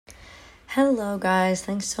Hello, guys.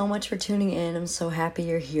 Thanks so much for tuning in. I'm so happy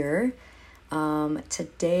you're here.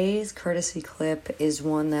 Today's courtesy clip is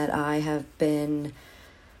one that I have been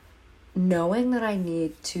knowing that I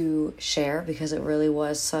need to share because it really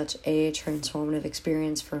was such a transformative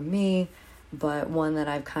experience for me, but one that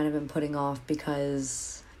I've kind of been putting off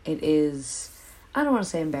because it is, I don't want to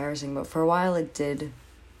say embarrassing, but for a while it did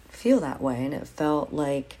feel that way, and it felt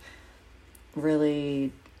like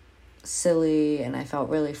really silly, and I felt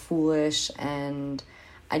really foolish, and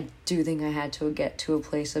I do think I had to get to a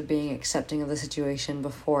place of being accepting of the situation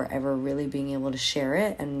before ever really being able to share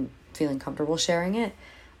it and feeling comfortable sharing it.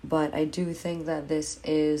 But I do think that this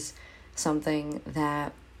is something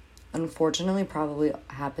that unfortunately probably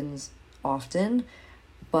happens often,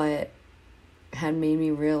 but had made me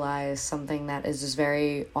realize something that is just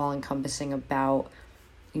very all-encompassing about,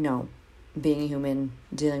 being a human,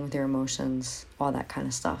 dealing with your emotions, all that kind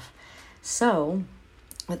of stuff. So,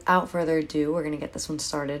 without further ado, we're going to get this one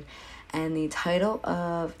started. And the title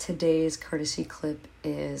of today's courtesy clip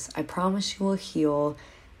is, I Promise You Will Heal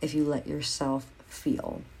If You Let Yourself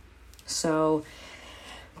Feel. So,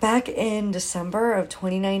 back in December of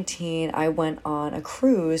 2019, I went on a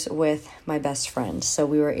cruise with my best friend. So,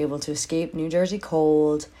 we were able to escape New Jersey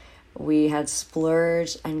cold. We had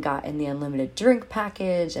splurged and got in the unlimited drink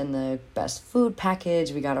package and the best food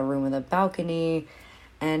package. We got a room with a balcony.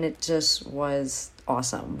 And it just was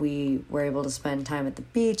awesome. We were able to spend time at the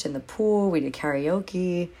beach and the pool. We did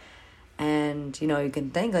karaoke. And, you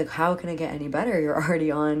can think, how can it get any better? You're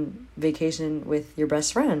already on vacation with your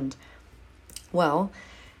best friend. Well,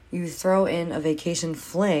 you throw in a vacation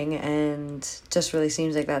fling, and just really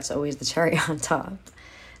seems like that's always the cherry on top.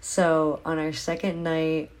 So on our second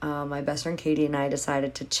night, my best friend Katie and I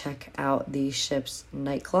decided to check out the ship's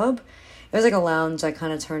nightclub. It was like a lounge that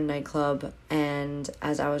kind of turned nightclub, and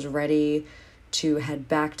as I was ready to head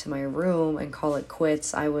back to my room and call it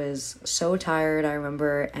quits, I was so tired, I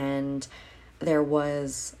remember, and there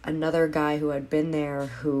was another guy who had been there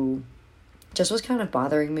who just was kind of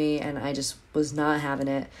bothering me, and I just was not having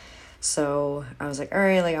it. So I was like, all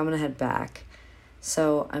right, I'm gonna head back.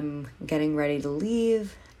 So I'm getting ready to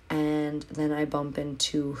leave, and then I bump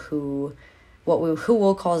into who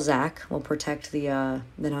we'll call Zach. We'll protect the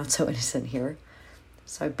not so innocent here.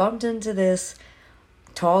 So I bumped into this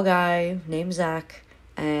tall guy named Zach,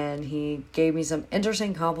 and he gave me some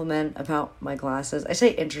interesting compliment about my glasses. I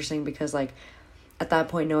say interesting because at that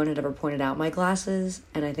point no one had ever pointed out my glasses,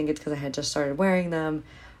 and I think it's because I had just started wearing them,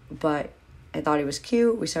 but I thought he was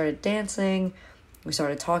cute. We started dancing, we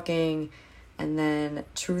started talking, and then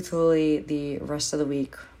truthfully the rest of the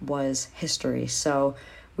week was history. So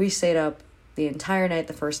we stayed up the entire night,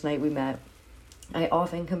 the first night we met. I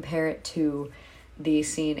often compare it to the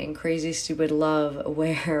scene in Crazy Stupid Love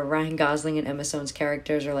where Ryan Gosling and Emma Stone's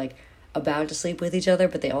characters are about to sleep with each other,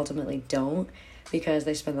 but they ultimately don't because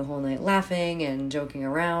they spend the whole night laughing and joking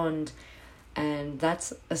around. And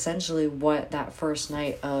that's essentially what that first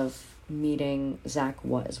night of meeting Zach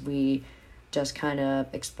was. We just kind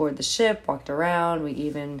of explored the ship, walked around. We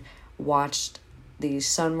even watched the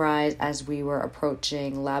sunrise as we were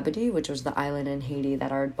approaching Labadee, which was the island in Haiti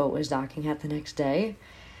that our boat was docking at the next day.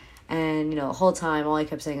 And, the whole time, all I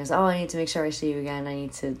kept saying is, I need to make sure I see you again. I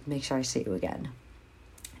need to make sure I see you again.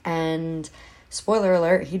 And spoiler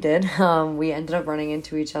alert, he did. We ended up running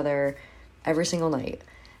into each other every single night.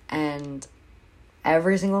 And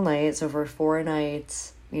every single night, so for 4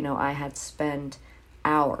 nights, I had spent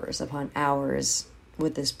hours upon hours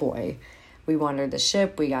with this boy. We wandered the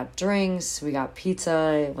ship, we got drinks, we got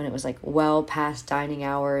pizza. When it was well past dining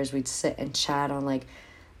hours, we'd sit and chat on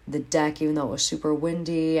the deck, even though it was super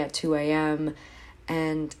windy at 2 a.m.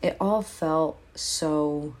 And it all felt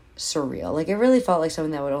so surreal. It really felt like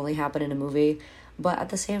something that would only happen in a movie. But at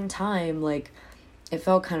the same time, it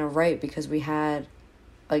felt kind of right because we had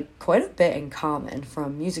quite a bit in common,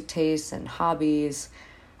 from music tastes and hobbies,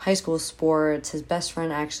 high school sports. His best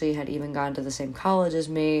friend actually had even gone to the same college as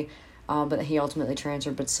me. But he ultimately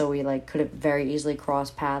transferred, but so we could have very easily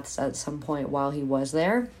crossed paths at some point while he was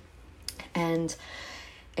there. And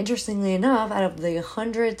interestingly enough, out of the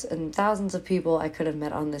hundreds and thousands of people I could have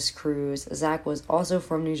met on this cruise, Zach was also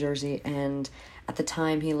from New Jersey, and at the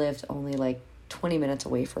time he lived only 20 minutes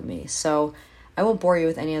away from me. So I won't bore you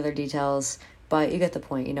with any other details, but you get the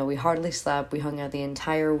point. We hardly slept. We hung out the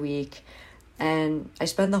entire week. And I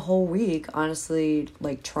spent the whole week, honestly,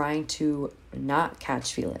 trying to not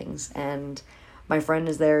catch feelings. And my friend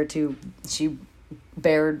is there she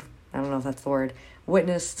bared, I don't know if that's the word,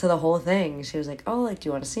 witness to the whole thing. She was like, do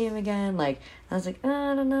you want to see him again? I was like,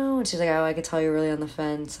 I don't know. And she's like, I could tell you're really on the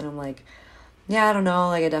fence. And I'm like, yeah, I don't know.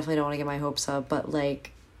 I definitely don't want to get my hopes up. But,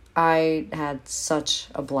 I had such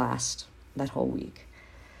a blast that whole week.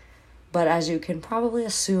 But as you can probably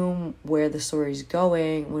assume where the story's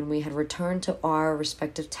going, when we had returned to our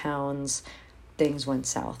respective towns, things went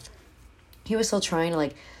south. He was still trying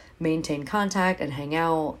to maintain contact and hang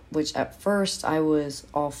out, which at first I was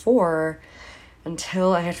all for,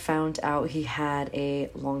 until I had found out he had a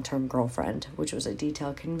long-term girlfriend, which was a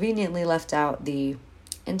detail conveniently left out the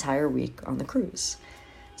entire week on the cruise.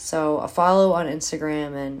 So a follow on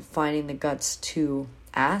Instagram and finding the guts to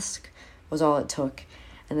ask was all it took.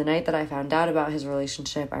 And the night that I found out about his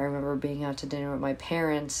relationship, I remember being out to dinner with my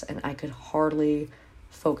parents, and I could hardly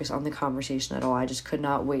focus on the conversation at all. I just could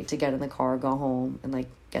not wait to get in the car, go home, and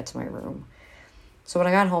get to my room. So when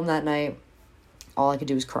I got home that night, all I could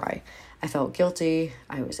do was cry. I felt guilty,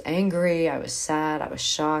 I was angry, I was sad, I was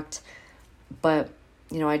shocked. But,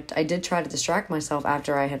 I did try to distract myself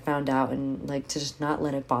after I had found out and to just not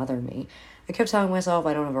let it bother me. I kept telling myself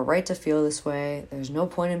I don't have a right to feel this way. There's no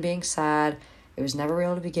point in being sad. It was never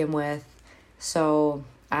real to begin with. So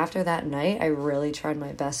after that night, I really tried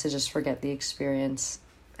my best to just forget the experience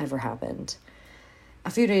ever happened. A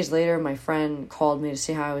few days later, my friend called me to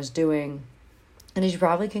see how I was doing. And as you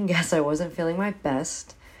probably can guess, I wasn't feeling my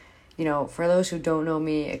best. For those who don't know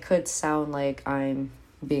me, it could sound like I'm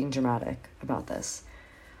being dramatic about this.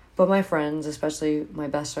 But my friends, especially my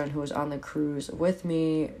best friend who was on the cruise with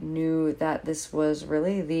me, knew that this was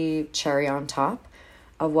really the cherry on top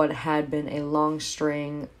of what had been a long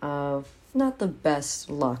string of not the best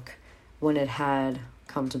luck when it had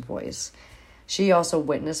come to boys. She also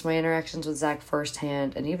witnessed my interactions with Zach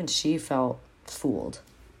firsthand, and even she felt fooled.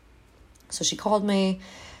 So she called me.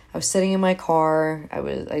 I was sitting in my car.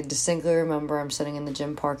 I distinctly remember I'm sitting in the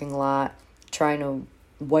gym parking lot trying to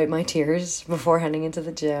wipe my tears before heading into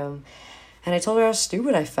the gym. And I told her how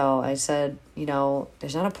stupid I felt. I said,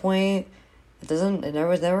 there's not a point. There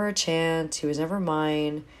was never a chance. He was never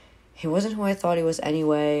mine. He wasn't who I thought he was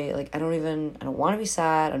anyway. I don't want to be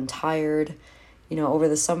sad. I'm tired. Over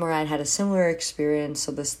the summer I'd had a similar experience.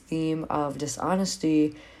 So this theme of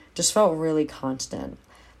dishonesty just felt really constant.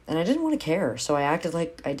 And I didn't want to care. So I acted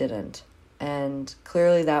like I didn't. And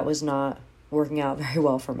clearly that was not working out very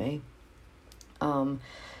well for me.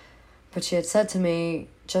 But she had said to me,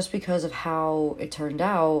 just because of how it turned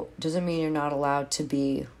out doesn't mean you're not allowed to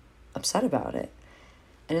be upset about it.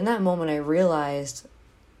 And in that moment, I realized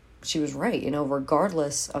she was right.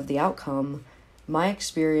 Regardless of the outcome, my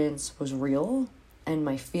experience was real and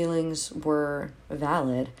my feelings were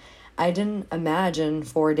valid. I didn't imagine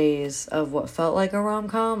 4 days of what felt like a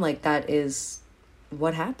rom-com. That is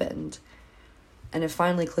what happened. And it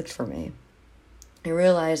finally clicked for me. I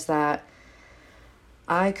realized that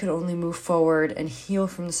I could only move forward and heal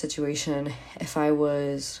from the situation if I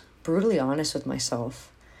was brutally honest with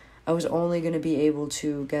myself. I was only going to be able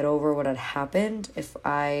to get over what had happened if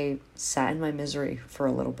I sat in my misery for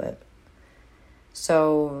a little bit.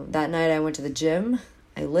 So that night I went to the gym,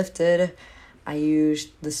 I lifted, I used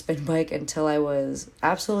the spin bike until I was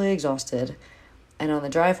absolutely exhausted. And on the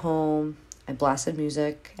drive home, I blasted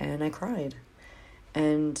music and I cried.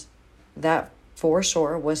 And that for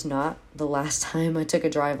sure was not the last time I took a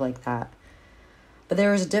drive like that. But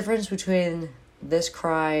there was a difference between this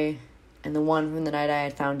cry and the one from the night I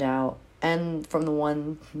had found out and from the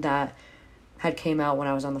one that had came out when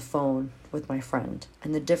I was on the phone with my friend.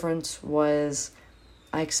 And the difference was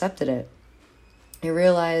I accepted it. I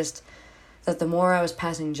realized that the more I was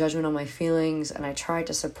passing judgment on my feelings and I tried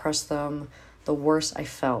to suppress them, the worse I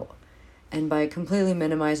felt. And by completely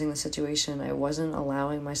minimizing the situation, I wasn't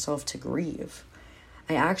allowing myself to grieve.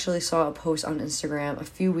 I actually saw a post on Instagram a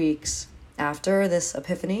few weeks after this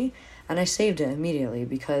epiphany, and I saved it immediately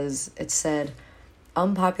because it said,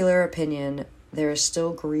 "Unpopular opinion, there is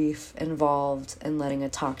still grief involved in letting a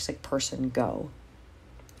toxic person go."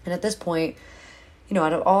 And at this point,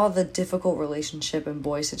 out of all the difficult relationship and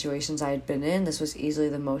boy situations I had been in, this was easily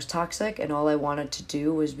the most toxic, and all I wanted to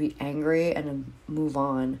do was be angry and move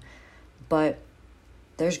on. But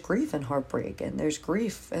there's grief in heartbreak, and there's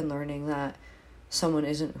grief in learning that someone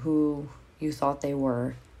isn't who you thought they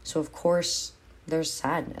were. So of course, there's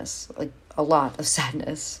sadness, a lot of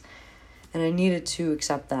sadness. And I needed to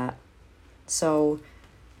accept that. So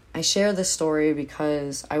I share this story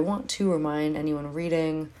because I want to remind anyone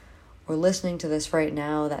reading or listening to this right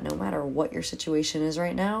now that no matter what your situation is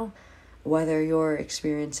right now, whether you're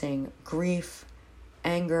experiencing grief,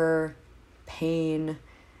 anger, pain,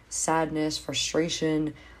 sadness,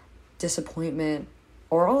 frustration, disappointment,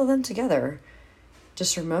 or all of them together,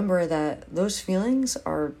 just remember that those feelings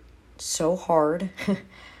are so hard,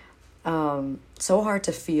 so hard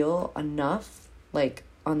to feel enough,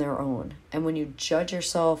 on their own. And when you judge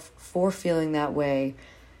yourself for feeling that way,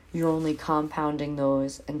 you're only compounding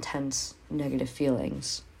those intense negative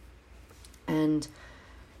feelings. And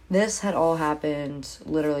this had all happened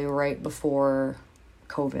literally right before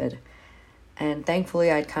COVID. And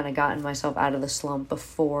thankfully, I'd kind of gotten myself out of the slump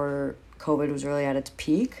before COVID was really at its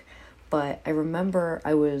peak. But I remember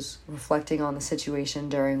I was reflecting on the situation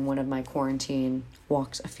during one of my quarantine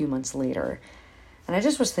walks a few months later. And I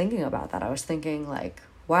just was thinking about that. I was thinking like,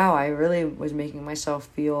 wow, I really was making myself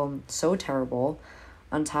feel so terrible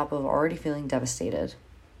on top of already feeling devastated.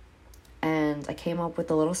 And I came up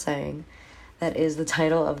with a little saying that is the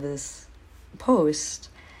title of this post.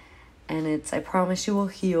 And it's, I promise you will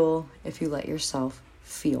heal if you let yourself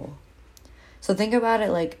feel. So think about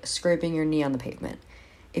it like scraping your knee on the pavement.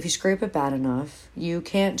 If you scrape it bad enough, you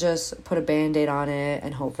can't just put a Band-Aid on it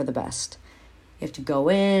and hope for the best. You have to go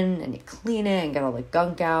in and you clean it and get all the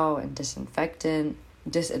gunk out and disinfect it.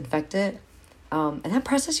 And that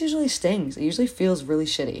process usually stings. It usually feels really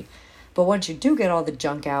shitty. But once you do get all the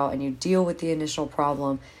junk out and you deal with the initial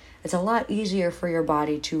problem, it's a lot easier for your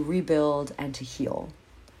body to rebuild and to heal.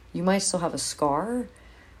 You might still have a scar,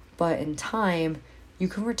 but in time, you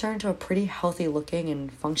can return to a pretty healthy looking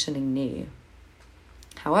and functioning knee.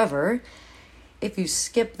 However, if you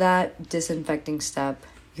skip that disinfecting step,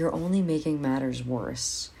 you're only making matters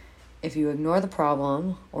worse. If you ignore the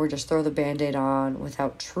problem or just throw the Band-Aid on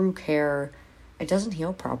without true care, it doesn't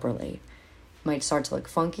heal properly. It might start to look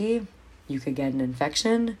funky. You could get an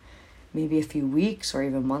infection. Maybe a few weeks or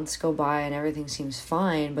even months go by and everything seems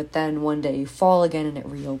fine, but then one day you fall again and it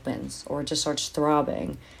reopens or it just starts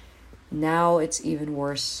throbbing. Now it's even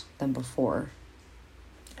worse than before.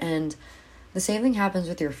 And the same thing happens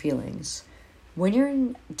with your feelings. When you're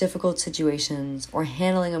in difficult situations or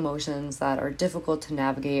handling emotions that are difficult to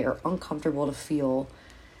navigate or uncomfortable to feel,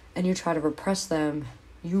 and you try to repress them,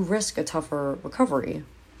 you risk a tougher recovery.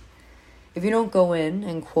 If you don't go in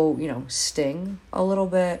and quote, sting a little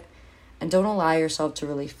bit, and don't allow yourself to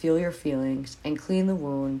really feel your feelings and clean the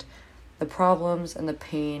wound, the problems and the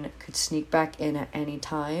pain could sneak back in at any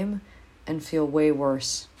time and feel way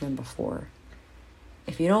worse than before.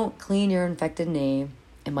 If you don't clean your infected knee,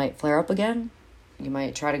 it might flare up again. You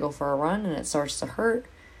might try to go for a run and it starts to hurt.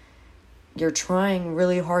 You're trying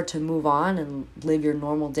really hard to move on and live your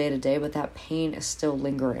normal day-to-day, but that pain is still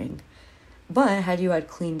lingering. But had you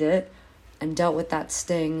cleaned it and dealt with that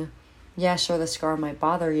sting, yeah, sure, the scar might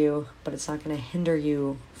bother you, but it's not going to hinder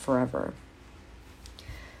you forever.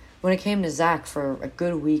 When it came to Zach, for a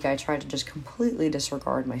good week, I tried to just completely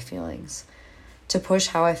disregard my feelings, to push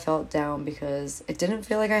how I felt down because it didn't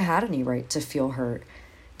feel like I had any right to feel hurt,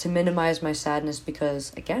 to minimize my sadness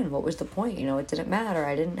because, again, what was the point? It didn't matter.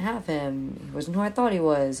 I didn't have him. He wasn't who I thought he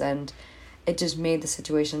was, and it just made the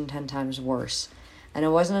situation 10 times worse. And it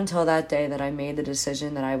wasn't until that day that I made the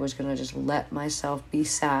decision that I was going to just let myself be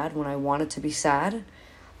sad when I wanted to be sad.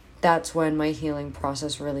 That's when my healing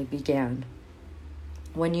process really began.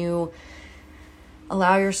 When you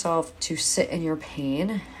allow yourself to sit in your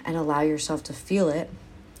pain and allow yourself to feel it,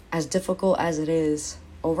 as difficult as it is,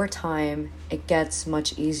 over time, it gets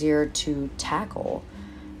much easier to tackle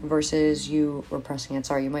versus you repressing it.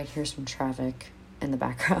 Sorry, you might hear some traffic in the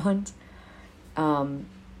background.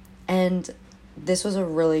 And this was a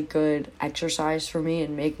really good exercise for me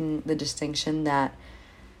in making the distinction that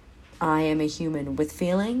I am a human with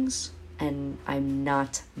feelings and I'm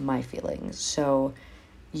not my feelings. So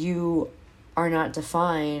you are not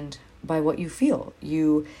defined by what you feel.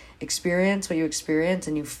 You experience what you experience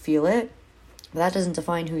and you feel it, but that doesn't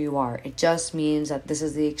define who you are. It just means that this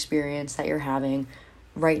is the experience that you're having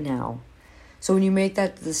right now. So when you make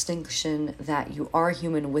that distinction that you are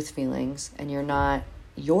human with feelings and you're not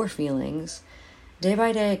your feelings, day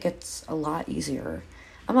by day it gets a lot easier.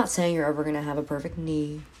 I'm not saying you're ever going to have a perfect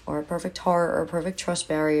knee or a perfect heart or a perfect trust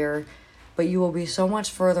barrier, but you will be so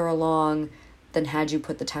much further along than had you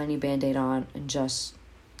put the tiny Band-Aid on and just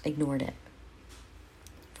ignored it.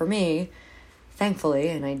 For me, thankfully,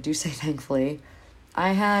 and I do say thankfully, I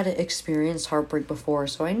had experienced heartbreak before,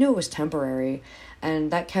 so I knew it was temporary,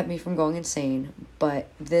 and that kept me from going insane, but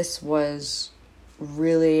this was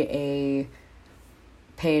really a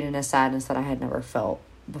pain and a sadness that I had never felt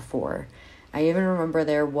before. I even remember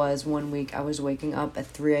there was one week I was waking up at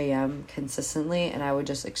 3 a.m. consistently, and I would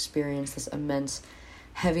just experience this immense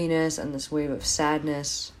heaviness and this wave of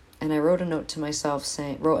sadness. And I wrote a note to myself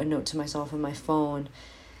on my phone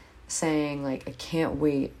saying, I can't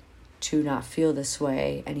wait to not feel this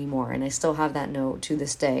way anymore. And I still have that note to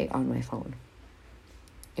this day on my phone.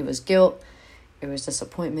 It was guilt, it was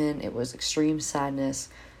disappointment, it was extreme sadness,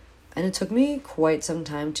 And it took me quite some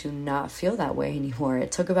time to not feel that way anymore.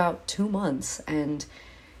 It took about 2 months. And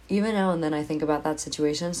even now and then I think about that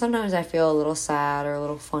situation. Sometimes I feel a little sad or a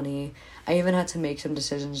little funny. I even had to make some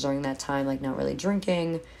decisions during that time, like not really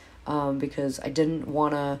drinking, because I didn't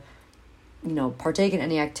want to, partake in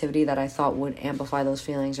any activity that I thought would amplify those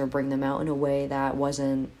feelings or bring them out in a way that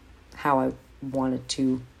wasn't how I wanted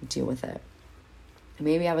to deal with it.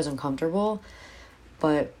 Maybe I was uncomfortable,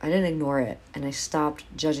 but I didn't ignore it, and I stopped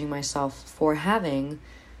judging myself for having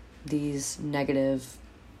these negative,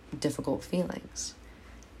 difficult feelings.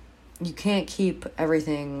 You can't keep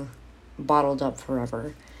everything bottled up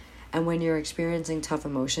forever. And when you're experiencing tough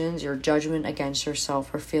emotions, your judgment against yourself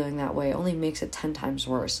for feeling that way only makes it 10 times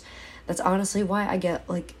worse. That's honestly why I get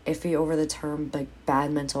iffy over the term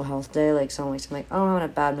bad mental health day. Someone likes to be like, oh, I'm on a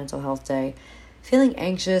bad mental health day. Feeling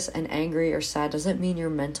anxious and angry or sad doesn't mean your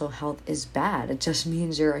mental health is bad. It just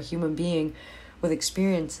means you're a human being with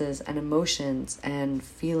experiences and emotions and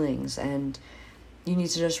feelings. And you need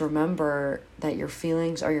to just remember that your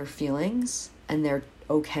feelings are your feelings, and they're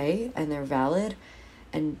okay and they're valid.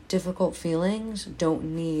 And difficult feelings don't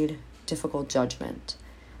need difficult judgment.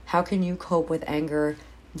 How can you cope with anger,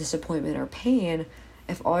 disappointment, or pain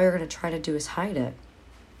if all you're going to try to do is hide it?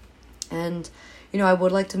 And I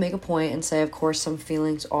would like to make a point and say, of course, some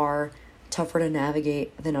feelings are tougher to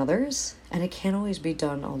navigate than others, and it can't always be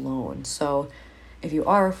done alone. So if you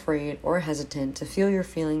are afraid or hesitant to feel your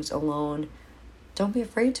feelings alone, don't be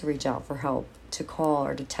afraid to reach out for help, to call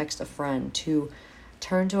or to text a friend, to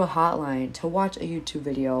turn to a hotline, to watch a YouTube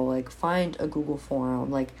video, find a Google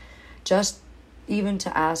forum, just even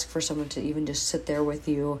to ask for someone to even just sit there with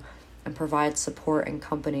you and provide support and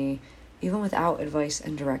company, even without advice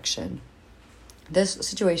and direction. This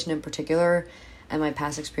situation in particular and my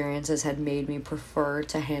past experiences had made me prefer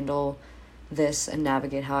to handle this and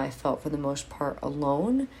navigate how I felt for the most part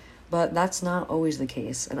alone, but that's not always the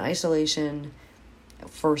case. And isolation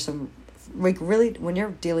for some, really, when you're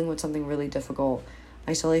dealing with something really difficult,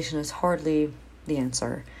 isolation is hardly the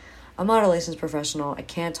answer. I'm not a licensed professional. I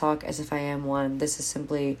can't talk as if I am one. This is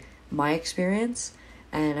simply my experience,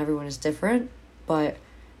 and everyone is different, but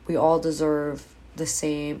we all deserve the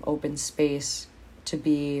same open space to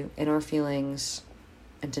be in our feelings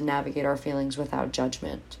and to navigate our feelings without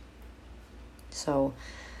judgment. So,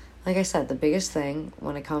 like I said, the biggest thing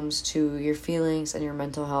when it comes to your feelings and your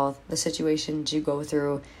mental health, the situations you go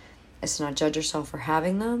through, is to not judge yourself for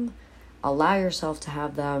having them, allow yourself to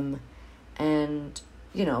have them, and,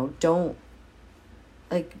 don't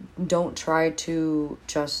try to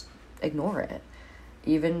just ignore it.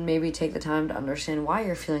 Even maybe take the time to understand why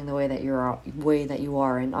you're feeling the way that you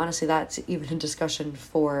are. And honestly, that's even a discussion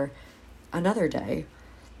for another day.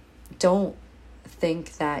 Don't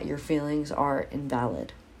think that your feelings are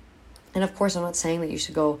invalid. And of course, I'm not saying that you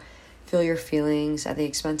should go feel your feelings at the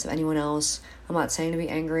expense of anyone else. I'm not saying to be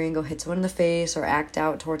angry and go hit someone in the face or act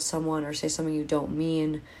out towards someone or say something you don't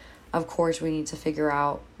mean. Of course, we need to figure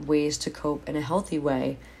out ways to cope in a healthy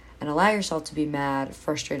way and allow yourself to be mad,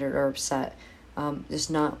 frustrated, or upset. Just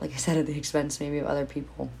not, like I said, at the expense maybe of other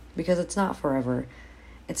people, because it's not forever.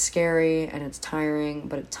 It's scary and it's tiring,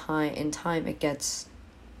 but in time it gets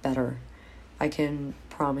better. I can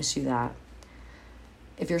promise you that.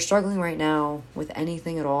 If you're struggling right now with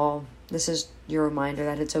anything at all, this is your reminder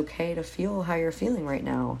that it's okay to feel how you're feeling right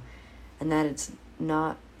now, and that it's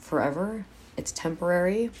not forever, it's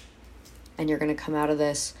temporary, and you're going to come out of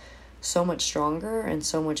this so much stronger and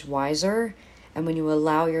so much wiser. And when you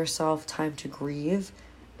allow yourself time to grieve,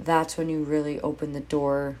 that's when you really open the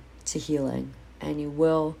door to healing, and you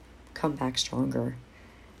will come back stronger.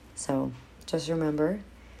 So just remember,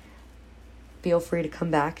 feel free to come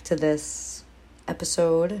back to this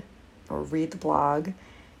episode or read the blog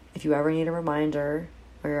if you ever need a reminder,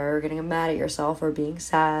 or you're ever getting mad at yourself or being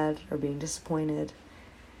sad or being disappointed,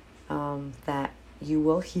 that you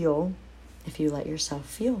will heal if you let yourself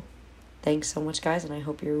feel. Thanks so much, guys, and I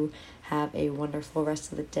hope you have a wonderful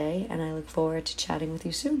rest of the day, and I look forward to chatting with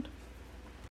you soon.